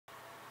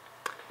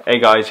Hey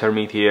guys,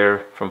 Harmeet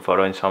here from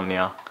Photo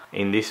Insomnia.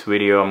 In this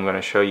video I'm going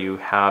to show you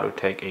how to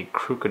take a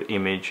crooked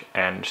image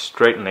and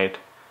straighten it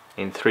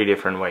in 3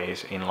 different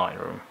ways in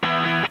Lightroom.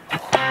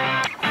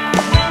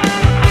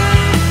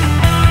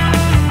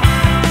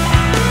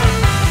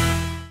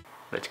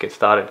 Let's get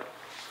started.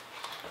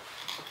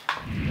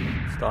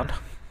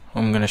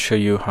 I'm going to show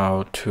you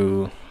how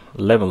to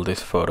level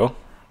this photo.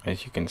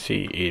 As you can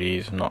see, it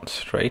is not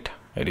straight,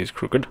 it is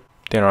crooked.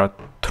 There are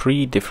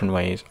 3 different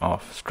ways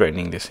of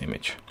straightening this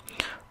image.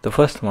 The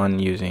first one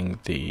using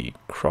the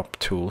crop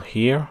tool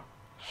here.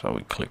 So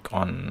we click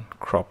on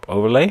crop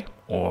overlay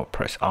or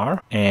press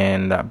R,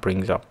 and that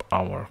brings up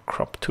our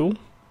crop tool.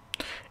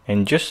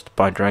 And just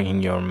by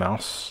dragging your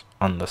mouse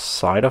on the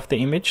side of the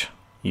image,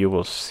 you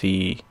will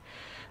see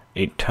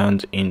it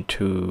turns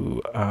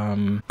into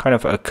kind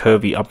of a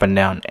curvy up and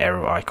down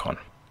arrow icon.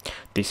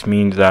 This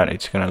means that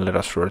it's going to let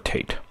us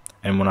rotate.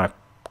 And when I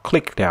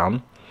click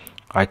down,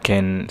 I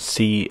can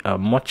see a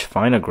much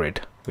finer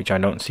grid, which I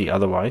don't see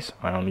otherwise.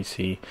 I only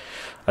see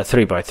a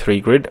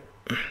 3x3 grid.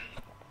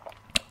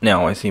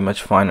 Now I see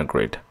much finer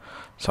grid,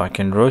 so I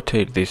can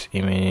rotate this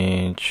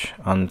image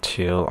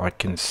until I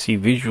can see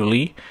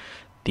visually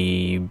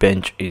the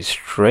bench is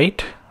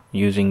straight,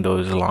 using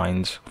those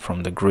lines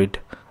from the grid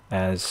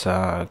as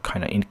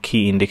kind of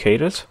key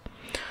indicators.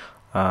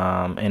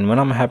 And when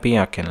I'm happy,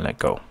 I can let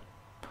go.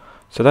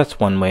 So that's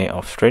one way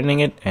of straightening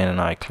it,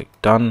 and I click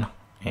done,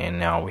 and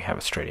now we have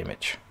a straight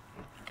image.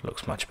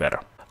 Looks much better.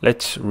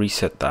 Let's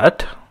reset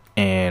that,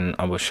 and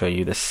I will show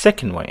you the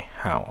second way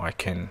how I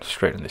can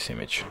straighten this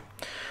image.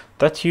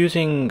 That's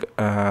using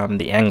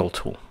the angle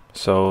tool.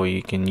 So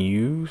you can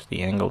use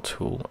the angle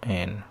tool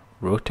and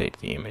rotate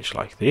the image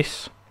like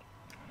this,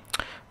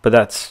 but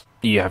that's,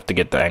 you have to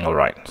get the angle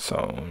right.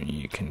 So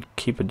you can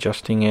keep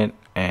adjusting it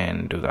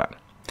and do that.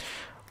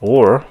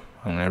 Or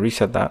I'm going to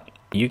reset that.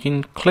 You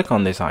can click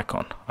on this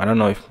icon. I don't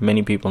know if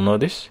many people know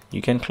this. You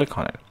can click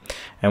on it,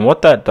 and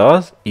what that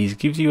does is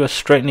gives you a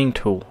straightening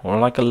tool, or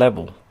like a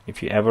level.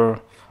 If you ever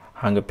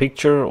hung a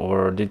picture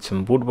or did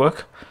some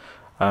woodwork,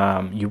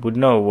 you would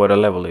know what a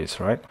level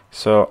is, right?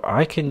 So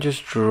I can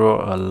just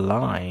draw a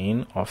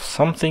line of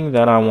something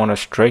that I want to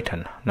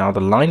straighten. Now the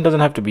line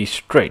doesn't have to be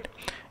straight,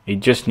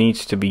 it just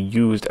needs to be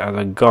used as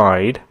a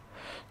guide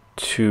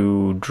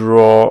to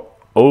draw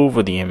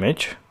over the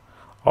image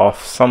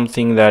of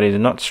something that is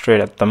not straight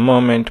at the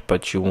moment,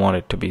 but you want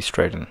it to be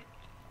straightened.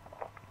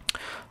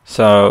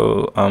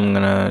 So I'm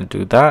gonna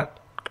do that,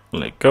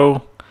 let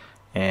go,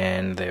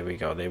 and there we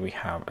go. There we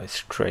have a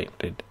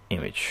straightened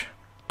image.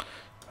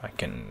 I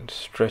can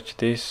stretch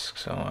this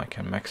so I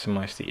can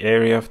maximize the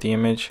area of the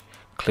image,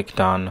 click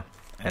done,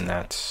 and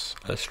that's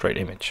a straight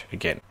image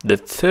again. The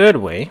third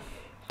way,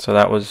 so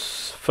that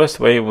was, first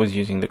way was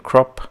using the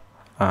crop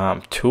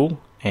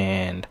tool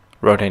and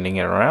rotating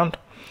it around.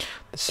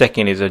 The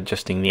second is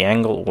adjusting the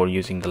angle or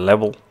using the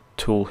level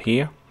tool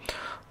here.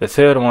 The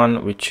third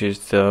one, which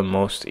is the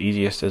most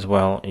easiest as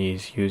well,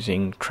 is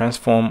using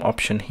transform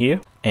option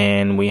here,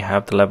 and we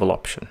have the level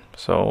option.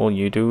 So all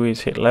you do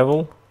is hit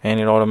level and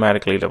it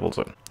automatically levels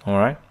it.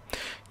 Alright,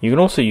 you can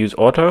also use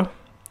auto,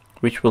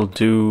 which will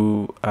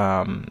do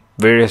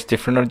various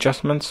different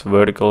adjustments,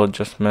 vertical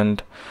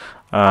adjustment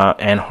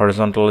and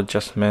horizontal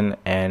adjustment,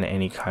 and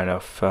any kind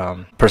of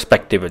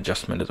perspective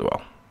adjustment as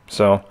well.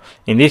 So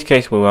in this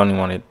case we only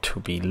want it to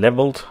be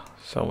leveled,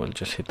 so we'll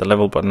just hit the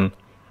level button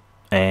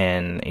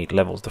and it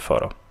levels the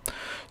photo.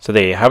 So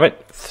there you have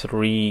it,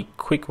 3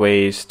 quick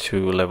ways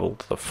to level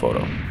the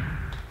photo.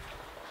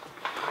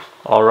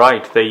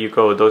 Alright, there you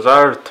go. Those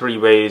are 3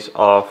 ways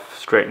of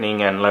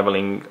straightening and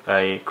leveling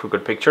a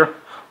crooked picture.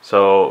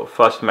 So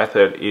first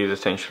method is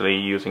essentially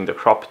using the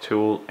crop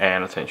tool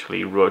and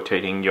essentially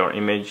rotating your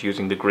image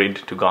using the grid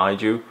to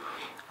guide you.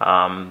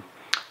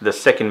 The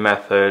second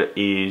method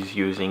is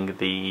using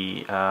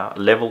the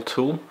level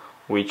tool,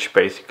 which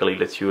basically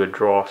lets you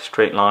draw a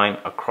straight line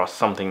across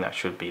something that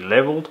should be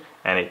leveled,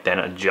 and it then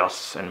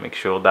adjusts and makes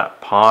sure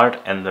that part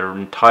and the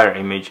entire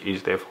image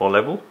is therefore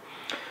level.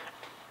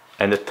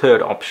 And the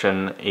third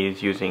option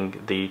is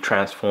using the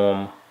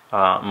transform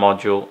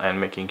module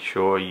and making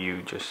sure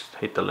you just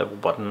hit the level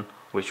button,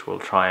 which will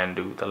try and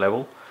do the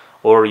level.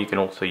 Or you can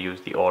also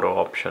use the auto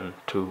option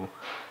to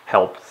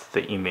help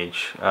the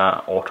image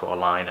auto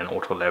align and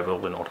auto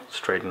level and auto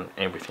straighten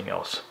everything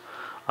else.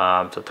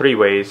 So 3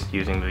 ways: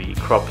 using the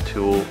crop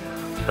tool,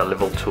 the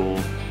level tool,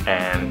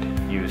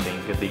 and using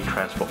the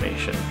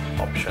transformation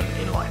option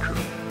in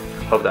Lightroom.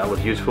 Hope that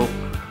was useful.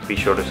 Be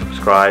sure to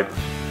subscribe,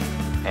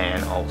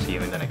 and I'll see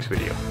you in the next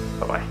video.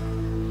 Bye bye.